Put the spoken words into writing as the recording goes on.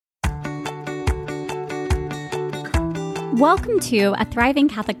Welcome to A Thriving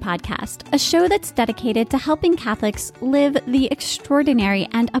Catholic Podcast, a show that's dedicated to helping Catholics live the extraordinary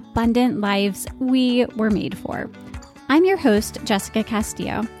and abundant lives we were made for. I'm your host, Jessica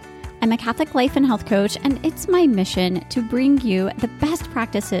Castillo. I'm a Catholic life and health coach, and it's my mission to bring you the best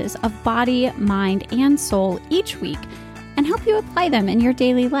practices of body, mind, and soul each week and help you apply them in your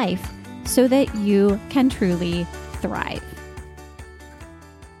daily life so that you can truly thrive.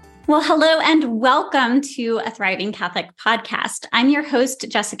 Well, hello and welcome to A Thriving Catholic Podcast. I'm your host,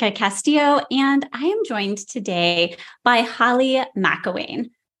 Jessica Castillo, and I am joined today by Holly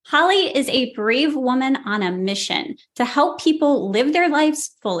McIlwain. Holly is a brave woman on a mission to help people live their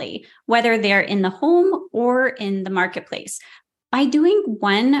lives fully, whether they're in the home or in the marketplace, by doing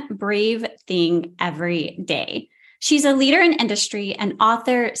one brave thing every day. She's a leader in industry, an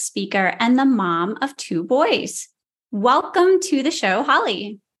author, speaker, and the mom of 2 boys. Welcome to the show,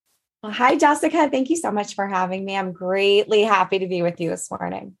 Holly. Well, hi, Jessica. Thank you so much for having me. I'm greatly happy to be with you this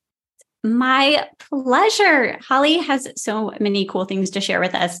morning. My pleasure. Holly has so many cool things to share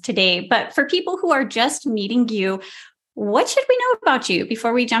with us today. But for people who are just meeting you, what should we know about you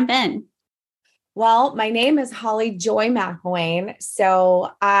before we jump in? Well, my name is Holly Joy McIlwain. So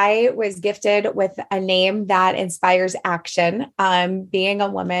I was gifted with a name that inspires action. Being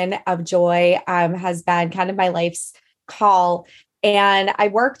a woman of joy has been kind of my life's call. And I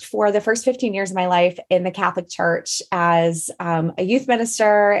worked for the first 15 years of my life in the Catholic Church as a youth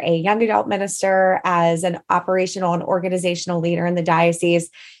minister, a young adult minister, as an operational and organizational leader in the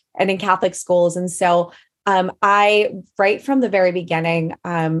diocese and in Catholic schools. And so I, right from the very beginning,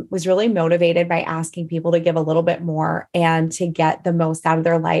 was really motivated by asking people to give a little bit more and to get the most out of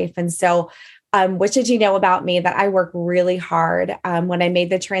their life. And so what did you know about me? That I work really hard. When I made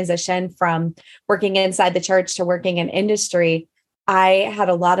the transition from working inside the church to working in industry, I had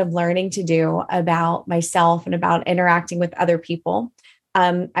a lot of learning to do about myself and about interacting with other people.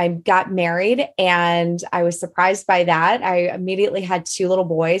 I got married and I was surprised by that. I immediately had 2 little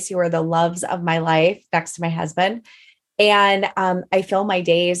boys who were the loves of my life next to my husband. And I fill my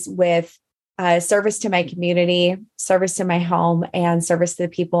days with service to my community, service to my home, and service to the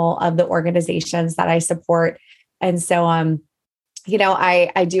people of the organizations that I support. And so,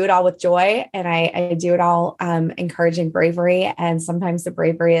 I do it all with joy, and I do it all encouraging bravery. And sometimes the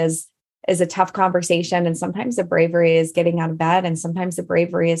bravery is a tough conversation. And sometimes the bravery is getting out of bed. And sometimes the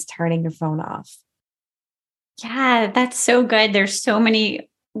bravery is turning your phone off. Yeah, that's so good. There's so many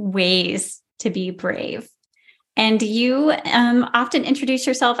ways to be brave. And you often introduce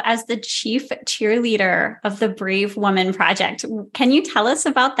yourself as the chief cheerleader of the Brave Woman Project. Can you tell us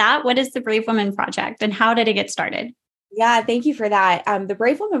about that? What is the Brave Woman Project and how did it get started? Yeah, thank you for that. The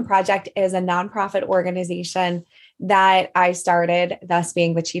Brave Woman Project is a nonprofit organization that I started, thus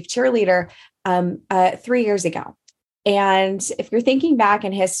being the chief cheerleader, 3 years ago. And if you're thinking back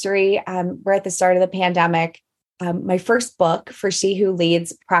in history, we're at the start of the pandemic. My first book, For She Who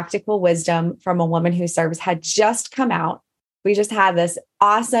Leads, Practical Wisdom from a Woman Who Serves, had just come out. We just had this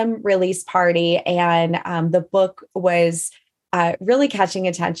awesome release party, and the book was really catching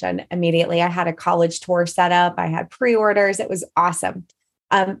attention immediately. I had a college tour set up. I had pre-orders. It was awesome.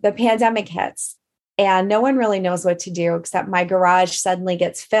 The pandemic hits and no one really knows what to do, except my garage suddenly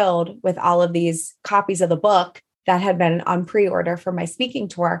gets filled with all of these copies of the book that had been on pre-order for my speaking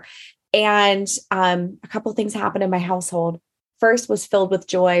tour. And a couple of things happened in my household. First was filled with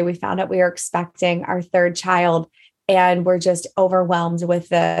joy. We found out we were expecting our 3rd child, and we're just overwhelmed with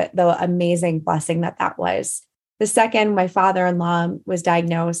the amazing blessing that was. The second, my father-in-law was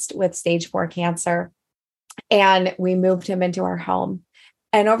diagnosed with stage 4 cancer, and we moved him into our home.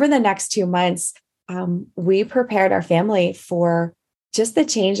 And over the next 2 months, we prepared our family for just the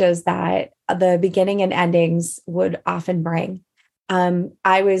changes that the beginning and endings would often bring.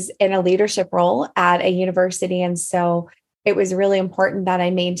 I was in a leadership role at a university, and so it was really important that I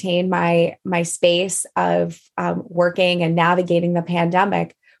maintain my space of working and navigating the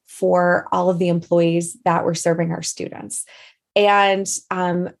pandemic for all of the employees that were serving our students. And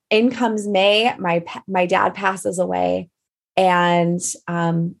in comes May, my dad passes away, and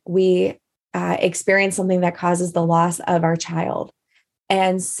we experience something that causes the loss of our child.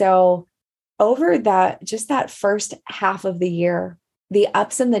 And so over that first half of the year, the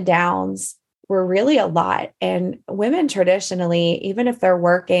ups and the downs were really a lot. And women traditionally, even if they're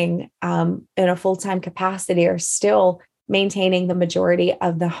working in a full-time capacity, are still maintaining the majority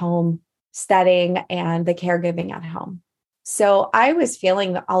of the home setting and the caregiving at home. So I was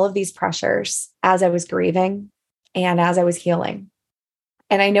feeling all of these pressures as I was grieving and as I was healing.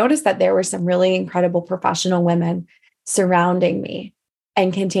 And I noticed that there were some really incredible professional women surrounding me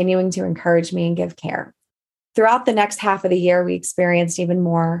and continuing to encourage me and give care. throughout the next half of the year, we experienced even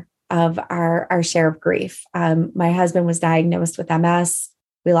more of our share of grief. My husband was diagnosed with MS.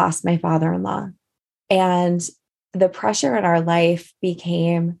 We lost my father-in-law. And the pressure in our life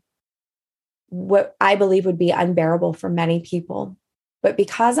became what I believe would be unbearable for many people. But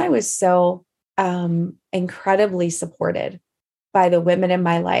because I was so incredibly supported by the women in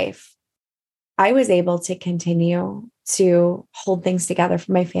my life, I was able to continue to hold things together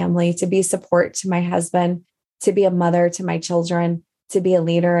for my family, to be support to my husband, to be a mother to my children, to be a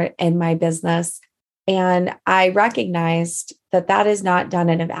leader in my business. And I recognized that that is not done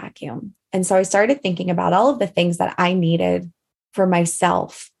in a vacuum. And so I started thinking about all of the things that I needed for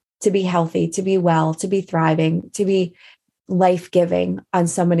myself to be healthy, to be well, to be thriving, to be life-giving on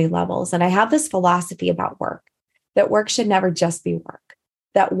so many levels. And I have this philosophy about work, that work should never just be work,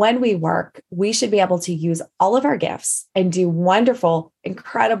 that when we work, we should be able to use all of our gifts and do wonderful,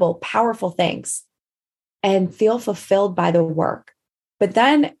 incredible, powerful things and feel fulfilled by the work, but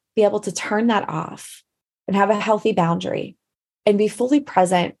then be able to turn that off and have a healthy boundary and be fully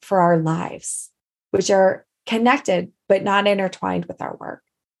present for our lives, which are connected, but not intertwined with our work.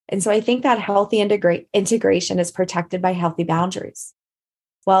 And so I think that healthy integration is protected by healthy boundaries.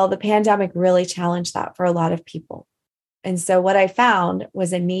 Well, the pandemic really challenged that for a lot of people. And so what I found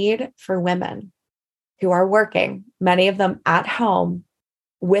was a need for women who are working, many of them at home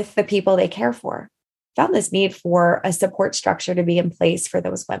with the people they care for, found this need for a support structure to be in place for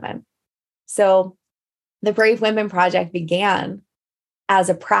those women. So the Brave Women Project began as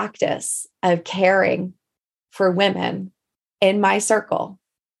a practice of caring for women in my circle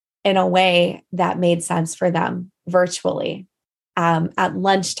in a way that made sense for them virtually, at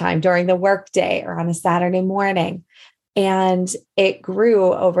lunchtime, during the workday, or on a Saturday morning. And it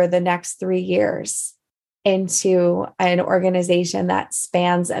grew over the next 3 years into an organization that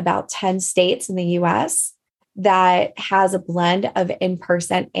spans about 10 states in the US, that has a blend of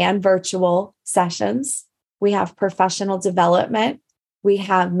in-person and virtual sessions. We have professional development. We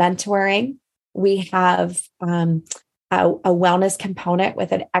have mentoring. We have a wellness component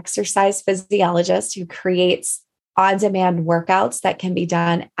with an exercise physiologist who creates on-demand workouts that can be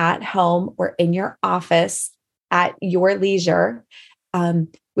done at home or in your office at your leisure.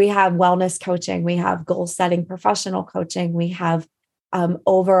 We have wellness coaching. We have goal-setting professional coaching. We have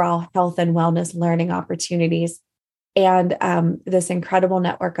overall health and wellness learning opportunities, and this incredible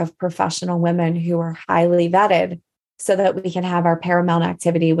network of professional women who are highly vetted, so that we can have our paramount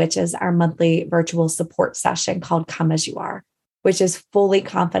activity, which is our monthly virtual support session called Come As You Are, which is fully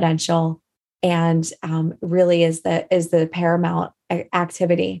confidential and really is the paramount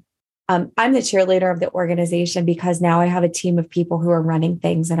activity. I'm the cheerleader of the organization because now I have a team of people who are running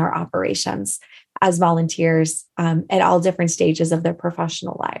things in our operations as volunteers at all different stages of their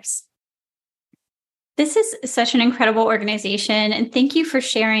professional lives. This is such an incredible organization. And thank you for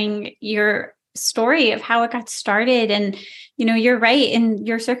sharing your story of how it got started. And, you're right. In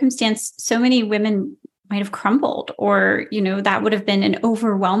your circumstance, so many women might have crumbled, or, that would have been an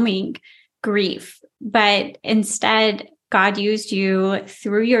overwhelming grief. But instead, God used you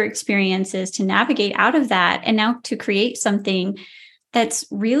through your experiences to navigate out of that, and now to create something that's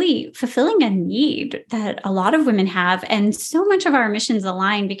really fulfilling a need that a lot of women have. And so much of our missions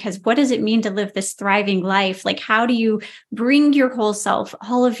align, because what does it mean to live this thriving life? Like, how do you bring your whole self,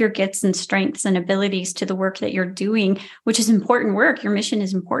 all of your gifts and strengths and abilities to the work that you're doing, which is important work. Your mission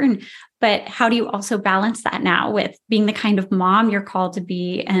is important. But how do you also balance that now with being the kind of mom you're called to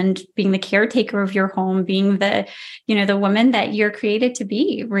be, and being the caretaker of your home, being the woman that you're created to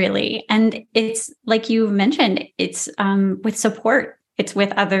be, really? And it's like you mentioned, it's with support. It's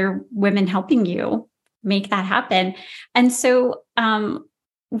with other women helping you make that happen. And so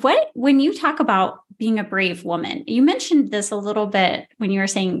when you talk about being a brave woman, you mentioned this a little bit when you were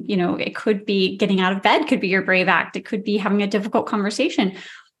saying, it could be getting out of bed, could be your brave act. It could be having a difficult conversation.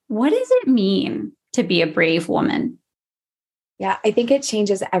 What does it mean to be a brave woman? Yeah, I think it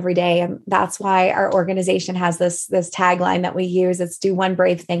changes every day. And that's why our organization has this tagline that we use. It's do one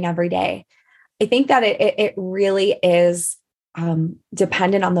brave thing every day. I think that it really is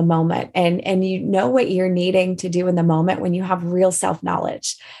dependent on the moment, and you know what you're needing to do in the moment when you have real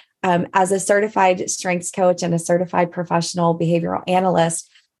self-knowledge. As a certified strengths coach and a certified professional behavioral analyst,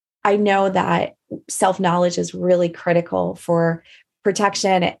 I know that self-knowledge is really critical for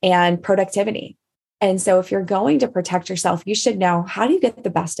protection and productivity. And so if you're going to protect yourself, you should know, how do you get the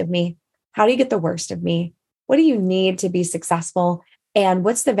best of me? How do you get the worst of me? What do you need to be successful? And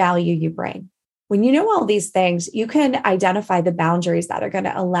what's the value you bring? When you know all these things, you can identify the boundaries that are going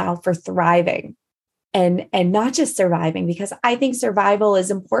to allow for thriving and not just surviving, because I think survival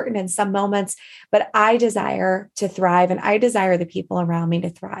is important in some moments, but I desire to thrive and I desire the people around me to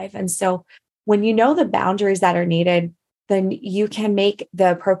thrive. And so when you know the boundaries that are needed, then you can make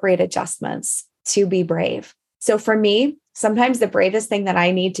the appropriate adjustments to be brave. So for me, sometimes the bravest thing that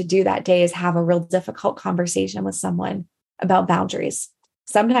I need to do that day is have a real difficult conversation with someone about boundaries.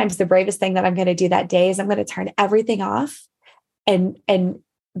 Sometimes the bravest thing that I'm going to do that day is I'm going to turn everything off and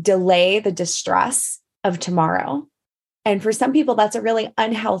delay the distress of tomorrow. And for some people, that's a really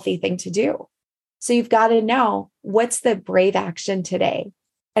unhealthy thing to do. So you've got to know, what's the brave action today?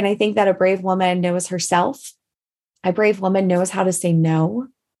 And I think that a brave woman knows herself. A brave woman knows how to say no.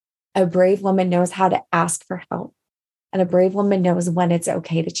 A brave woman knows how to ask for help. And a brave woman knows when it's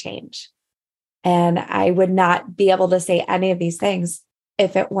okay to change. And I would not be able to say any of these things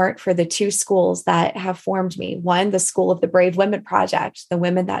if it weren't for the two schools that have formed me. One, the School of the Brave Women Project, the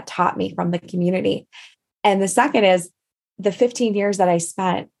women that taught me from the community. And the second is the 15 years that I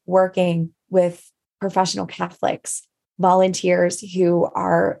spent working with professional Catholics, volunteers who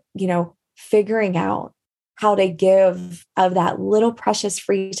are, figuring out how to give of that little precious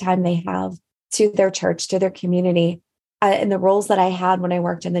free time they have to their church, to their community. And the roles that I had when I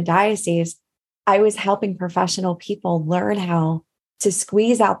worked in the diocese, I was helping professional people learn how to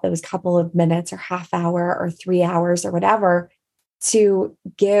squeeze out those couple of minutes or half hour or 3 hours or whatever to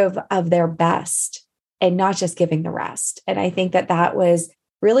give of their best and not just giving the rest. And I think that that was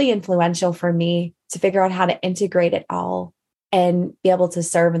really influential for me to figure out how to integrate it all and be able to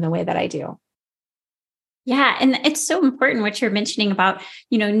serve in the way that I do. Yeah. And it's so important what you're mentioning about,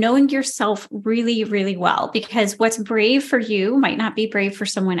 knowing yourself really, really well, because what's brave for you might not be brave for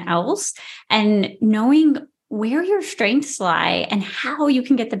someone else. And knowing where your strengths lie and how you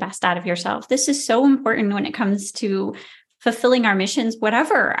can get the best out of yourself. This is so important when it comes to fulfilling our missions,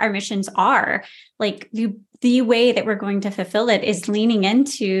 whatever our missions are. Like the way that we're going to fulfill it is leaning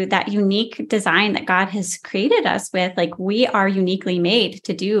into that unique design that God has created us with. Like, we are uniquely made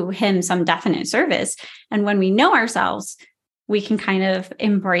to do him some definite service. And when we know ourselves, we can kind of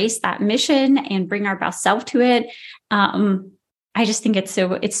embrace that mission and bring our best self to it. I just think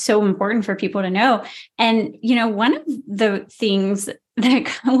it's so important for people to know. And, one of the things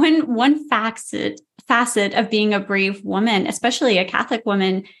that one facet of being a brave woman, especially a Catholic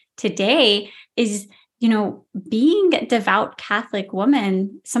woman today, is, being a devout Catholic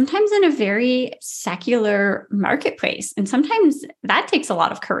woman, sometimes in a very secular marketplace. And sometimes that takes a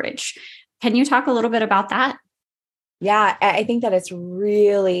lot of courage. Can you talk a little bit about that? Yeah, I think that it's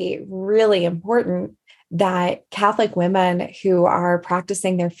really, really important that Catholic women who are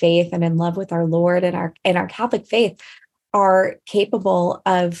practicing their faith and in love with our Lord and our Catholic faith are capable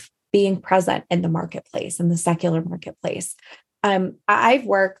of being present in the marketplace, in the secular marketplace. I've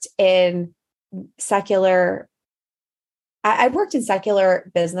worked in secular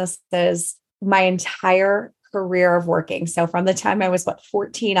businesses my entire career of working. So from the time I was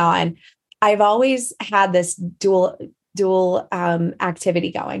 14 on, I've always had this dual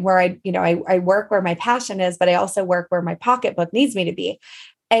activity going where I work where my passion is, but I also work where my pocketbook needs me to be.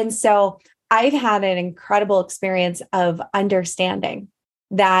 And so I've had an incredible experience of understanding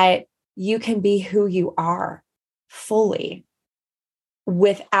that you can be who you are fully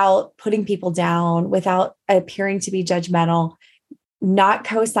without putting people down, without appearing to be judgmental, not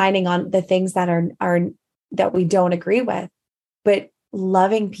co-signing on the things that are that we don't agree with, but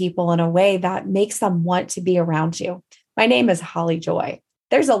loving people in a way that makes them want to be around you. My name is Holly Joy.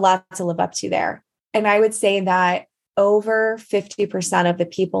 There's a lot to live up to there. And I would say that over 50% of the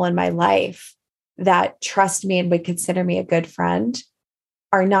people in my life that trust me and would consider me a good friend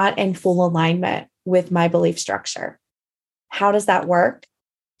are not in full alignment with my belief structure. How does that work?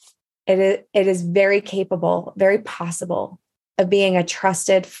 It is very capable, very possible of being a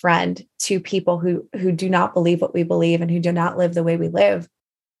trusted friend to people who do not believe what we believe and who do not live the way we live,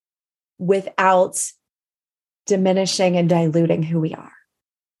 without diminishing and diluting who we are.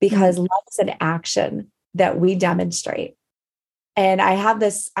 Because love is an action that we demonstrate. And I have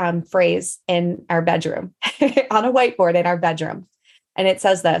this phrase in our bedroom, on a whiteboard in our bedroom. And it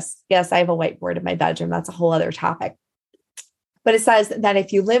says this. Yes, I have a whiteboard in my bedroom. That's a whole other topic. But it says that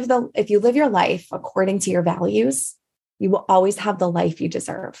if you live your life according to your values, you will always have the life you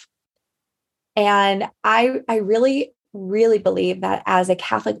deserve. And I really, really believe that as a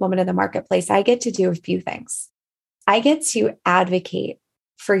Catholic woman in the marketplace, I get to do a few things. I get to advocate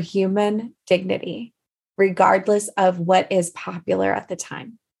for human dignity, regardless of what is popular at the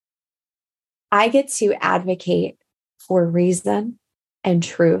time. I get to advocate for reason and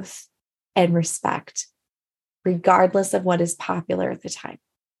truth and respect, regardless of what is popular at the time.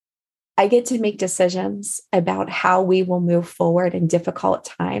 I get to make decisions about how we will move forward in difficult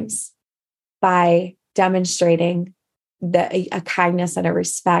times by demonstrating a kindness and a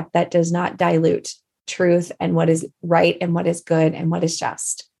respect that does not dilute truth and what is right and what is good and what is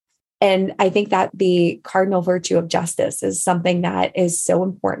just. And I think that the cardinal virtue of justice is something that is so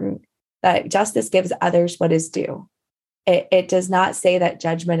important, that justice gives others what is due. It does not say that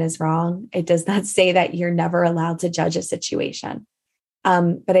judgment is wrong. It does not say that you're never allowed to judge a situation.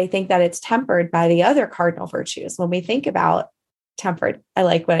 But I think that it's tempered by the other cardinal virtues. When we think about tempered, I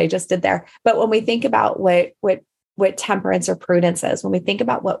like what I just did there. But when we think about what temperance or prudence is, when we think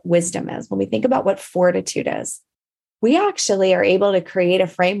about what wisdom is, when we think about what fortitude is, we actually are able to create a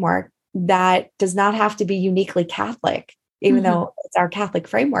framework that does not have to be uniquely Catholic, even though it's our Catholic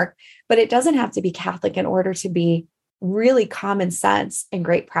framework, but it doesn't have to be Catholic in order to be really common sense and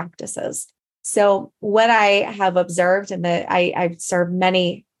great practices. So what I have observed, and I've served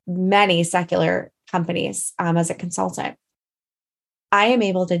many, many secular companies as a consultant, I am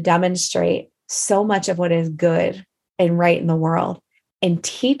able to demonstrate so much of what is good and right in the world and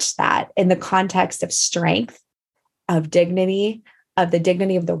teach that in the context of strength, of dignity, of the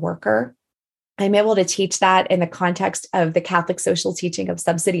dignity of the worker. I'm able to teach that in the context of the Catholic social teaching of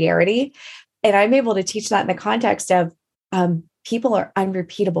subsidiarity. And I'm able to teach that in the context of people are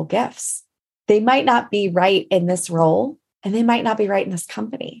unrepeatable gifts. They might not be right in this role, and they might not be right in this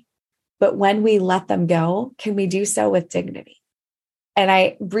company. But when we let them go, can we do so with dignity? And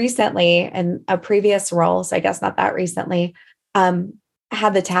I recently, in a previous role, so I guess not that recently,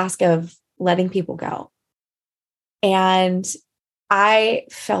 had the task of letting people go. And I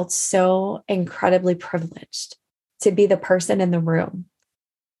felt so incredibly privileged to be the person in the room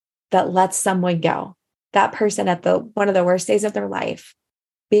that lets someone go. That person at one of the worst days of their life,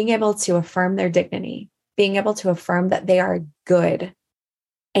 being able to affirm their dignity, being able to affirm that they are good,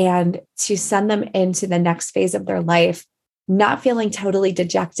 and to send them into the next phase of their life, not feeling totally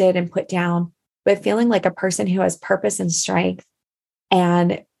dejected and put down, but feeling like a person who has purpose and strength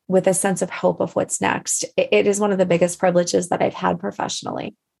and with a sense of hope of what's next. It is one of the biggest privileges that I've had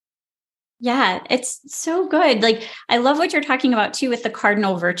professionally. Yeah, it's so good. Like, I love what you're talking about too with the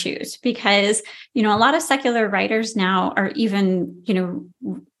cardinal virtues, because, a lot of secular writers now are even,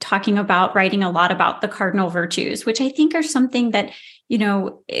 talking about writing a lot about the cardinal virtues, which I think are something that,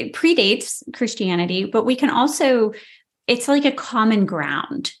 it predates Christianity, but we can also, it's like a common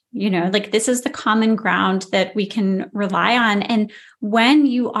ground, like this is the common ground that we can rely on. And when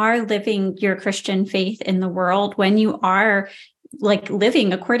you are living your Christian faith in the world, when you are like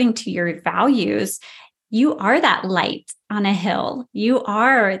living according to your values, you are that light on a hill. You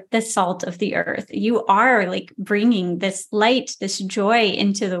are the salt of the earth. You are like bringing this light, this joy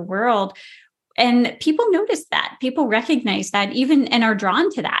into the world. And people notice that, people recognize that even and are drawn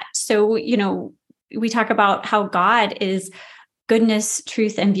to that. So, we talk about how God is goodness,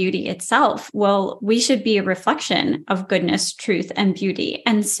 truth, and beauty itself. Well, we should be a reflection of goodness, truth, and beauty.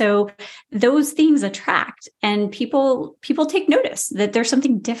 And so those things attract, and people take notice that there's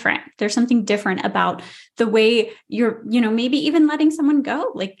something different. There's something different about the way you're, maybe even letting someone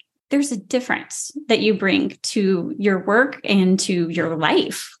go. Like, there's a difference that you bring to your work and to your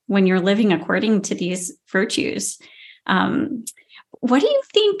life when you're living according to these virtues. What do you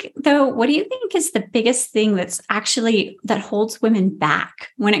think, though? What do you think is the biggest thing that holds women back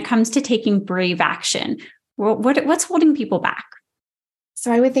when it comes to taking brave action? What's holding people back?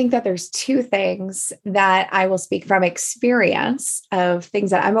 So I would think that there's two things that I will speak from experience of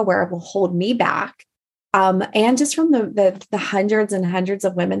things that I'm aware of will hold me back. And just from the hundreds and hundreds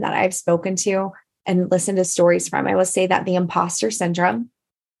of women that I've spoken to and listened to stories from, I will say that the imposter syndrome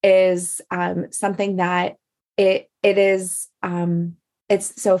is something that it is.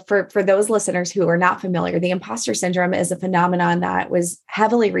 It's so for those listeners who are not familiar, the imposter syndrome is a phenomenon that was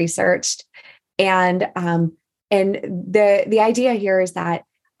heavily researched, and the idea here is that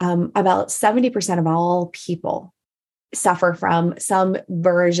about 70% of all people suffer from some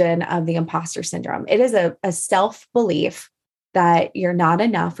version of the imposter syndrome. It is a self-belief that you're not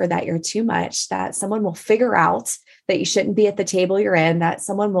enough or that you're too much, that someone will figure out that you shouldn't be at the table you're in, that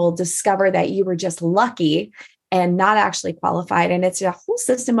someone will discover that you were just lucky and not actually qualified. And it's a whole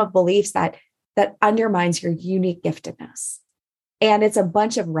system of beliefs that undermines your unique giftedness. And it's a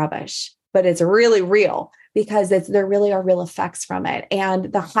bunch of rubbish, but it's really real because there really are real effects from it. And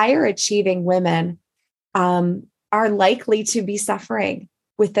the higher achieving women are likely to be suffering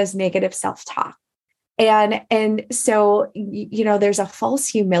with this negative self-talk. And so, there's a false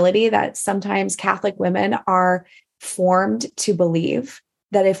humility that sometimes Catholic women are formed to believe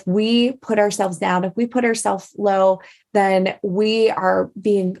that if we put ourselves down, if we put ourselves low, then we are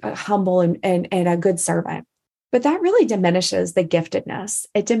being humble and a good servant. But that really diminishes the giftedness.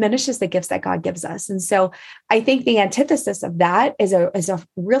 It diminishes the gifts that God gives us. And so I think the antithesis of that is a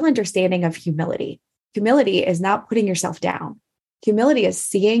real understanding of humility. Humility is not putting yourself down. Humility is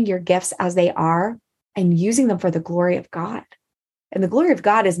seeing your gifts as they are and using them for the glory of God. And the glory of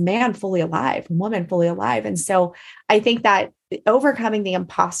God is man fully alive, woman fully alive. And so I think that overcoming the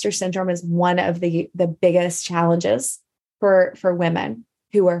imposter syndrome is one of the biggest challenges for women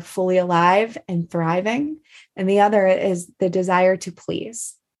who are fully alive and thriving. And the other is the desire to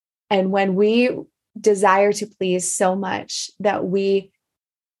please. And when we desire to please so much that we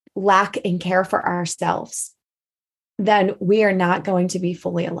lack and care for ourselves, then we are not going to be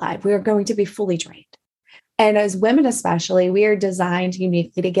fully alive. We are going to be fully drained. And as women, especially, we are designed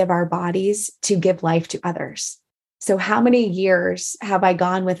uniquely to give our bodies to give life to others. So how many years have I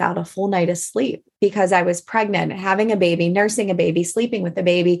gone without a full night of sleep because I was pregnant, having a baby, nursing a baby, sleeping with a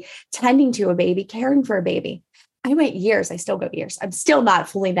baby, tending to a baby, caring for a baby? I went years. I still go years. I'm still not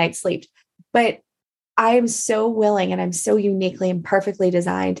fully night sleep, but I am so willing and I'm so uniquely and perfectly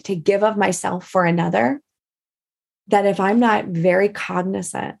designed to give of myself for another that if I'm not very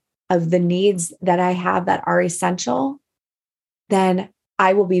cognizant of the needs that I have that are essential, then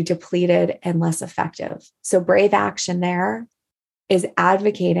I will be depleted and less effective. So brave action there is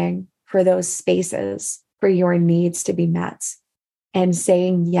advocating for those spaces for your needs to be met and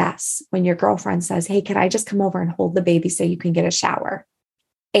saying yes when your girlfriend says, hey, can I just come over and hold the baby so you can get a shower?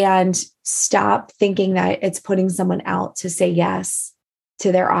 And stop thinking that it's putting someone out to say yes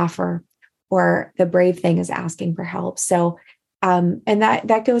to their offer, or the brave thing is asking for help. So and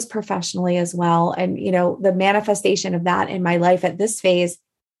that goes professionally as well. And, the manifestation of that in my life at this phase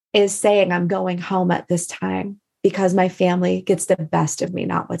is saying I'm going home at this time because my family gets the best of me,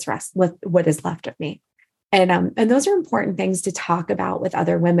 not what is left of me. And those are important things to talk about with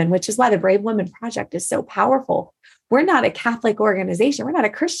other women, which is why the Brave Women Project is so powerful. We're not a Catholic organization. We're not a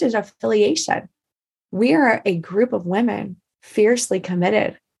Christian affiliation. We are a group of women fiercely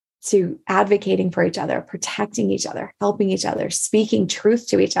committed to advocating for each other, protecting each other, helping each other, speaking truth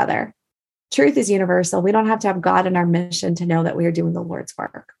to each other. Truth is universal. We don't have to have God in our mission to know that we are doing the Lord's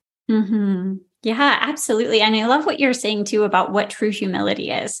work. Mm-hmm. Yeah, absolutely. And I love what you're saying too about what true humility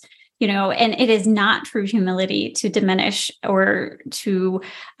is. And it is not true humility to diminish or to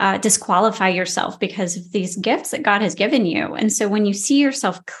disqualify yourself because of these gifts that God has given you. And so when you see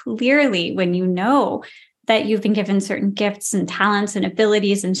yourself clearly, when you know that you've been given certain gifts and talents and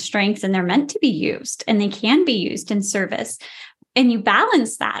abilities and strengths, and they're meant to be used and they can be used in service. And you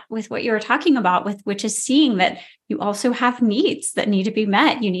balance that with what you were talking about, which is seeing that you also have needs that need to be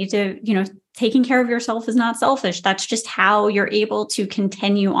met. You need to, taking care of yourself is not selfish. That's just how you're able to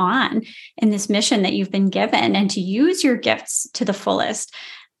continue on in this mission that you've been given and to use your gifts to the fullest.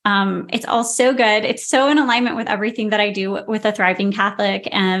 It's all so good. It's so in alignment with everything that I do with a Thriving Catholic.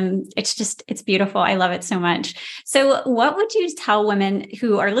 And it's beautiful. I love it so much. So what would you tell women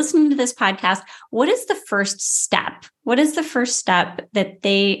who are listening to this podcast? What is the first step? What is the first step that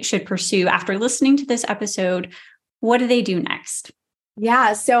they should pursue after listening to this episode? What do they do next?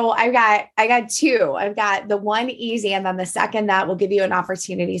 Yeah. So I got two. I've got the one easy and then the second that will give you an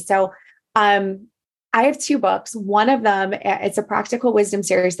opportunity. So, I have two books. One of them, it's a practical wisdom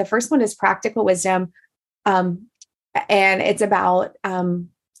series. The first one is Practical Wisdom. And it's about,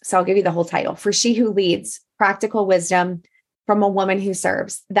 so I'll give you the whole title: For She Who Leads, Practical Wisdom from a Woman Who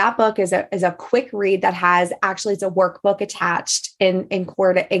Serves. That book is a quick read that has, actually, it's a workbook attached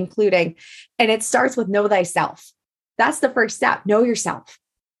including, and it starts with know thyself. That's the first step. Know yourself.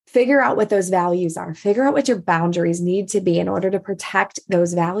 Figure out what those values are. Figure out what your boundaries need to be in order to protect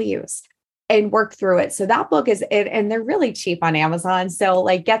those values and work through it. So that book is it, and they're really cheap on Amazon. So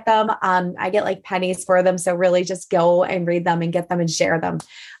get them. I get pennies for them. So really just go and read them and get them and share them.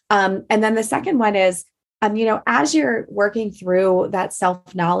 And then the second one is, as you're working through that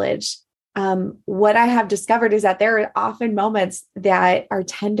self-knowledge, what I have discovered is that there are often moments that are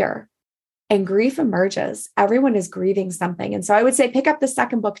tender and grief emerges. Everyone is grieving something. And so I would say, pick up the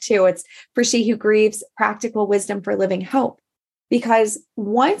second book too. It's For She Who Grieves, Practical Wisdom for Living Hope. Because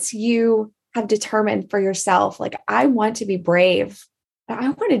once you have determined for yourself, I want to be brave, I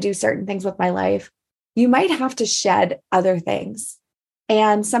want to do certain things with my life, you might have to shed other things.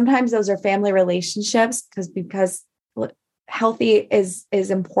 And sometimes those are family relationships because healthy is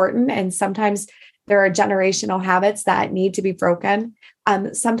important. And sometimes there are generational habits that need to be broken.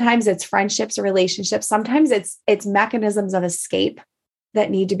 Sometimes it's friendships or relationships. Sometimes it's mechanisms of escape that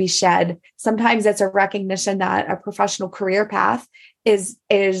need to be shed. Sometimes it's a recognition that a professional career path is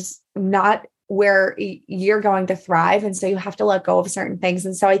not where you're going to thrive. And so you have to let go of certain things.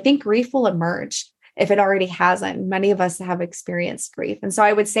 And so I think grief will emerge if it already hasn't. Many of us have experienced grief. And so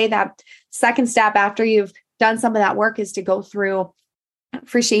I would say that second step after you've done some of that work is to go through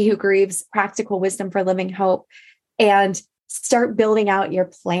For She Who Grieves, Practical Wisdom for Living Hope, and start building out your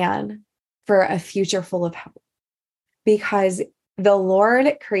plan for a future full of hope. Because the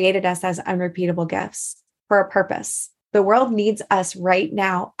Lord created us as unrepeatable gifts for a purpose. The world needs us right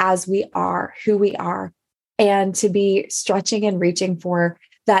now as we are, who we are, and to be stretching and reaching for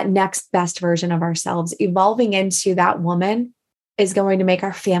that next best version of ourselves. Evolving into that woman is going to make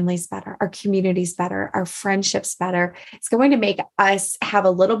our families better, our communities better, our friendships better. It's going to make us have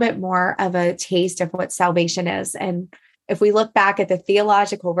a little bit more of a taste of what salvation is. And if we look back at the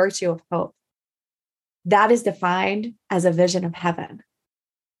theological virtue of hope, that is defined as a vision of heaven.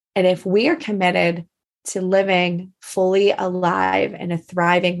 And if we are committed to living fully alive in a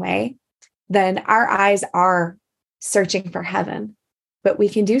thriving way, then our eyes are searching for heaven. But we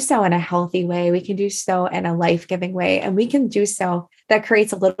can do so in a healthy way. We can do so in a life-giving way. And we can do so that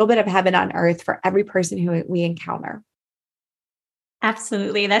creates a little bit of heaven on earth for every person who we encounter.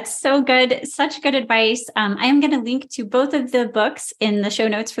 Absolutely. That's so good. Such good advice. I am going to link to both of the books in the show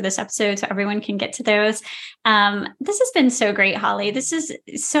notes for this episode so everyone can get to those. This has been so great, Holly. This is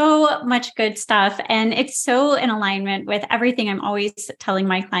so much good stuff. And it's so in alignment with everything I'm always telling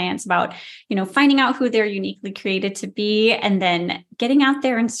my clients about, finding out who they're uniquely created to be, and then getting out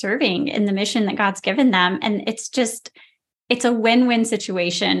there and serving in the mission that God's given them. And it's a win-win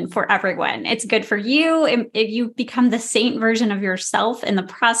situation for everyone. It's good for you if you become the saint version of yourself in the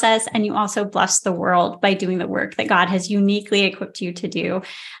process, and you also bless the world by doing the work that God has uniquely equipped you to do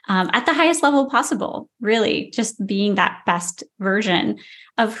at the highest level possible, really just being that best version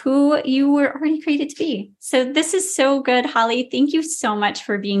of who you were already created to be. So this is so good, Holly. Thank you so much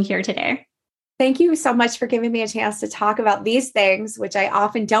for being here today. Thank you so much for giving me a chance to talk about these things, which I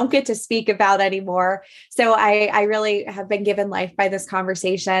often don't get to speak about anymore. So I really have been given life by this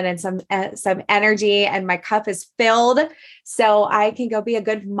conversation and some energy, and my cup is filled. So I can go be a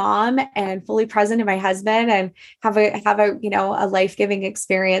good mom and fully present to my husband and have a life-giving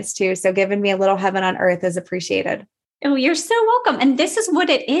experience too. So giving me a little heaven on earth is appreciated. Oh, you're so welcome. And this is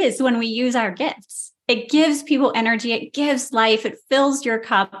what it is when we use our gifts. It gives people energy. It gives life. It fills your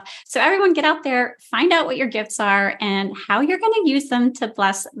cup. So everyone get out there, find out what your gifts are and how you're going to use them to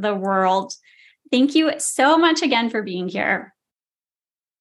bless the world. Thank you so much again for being here.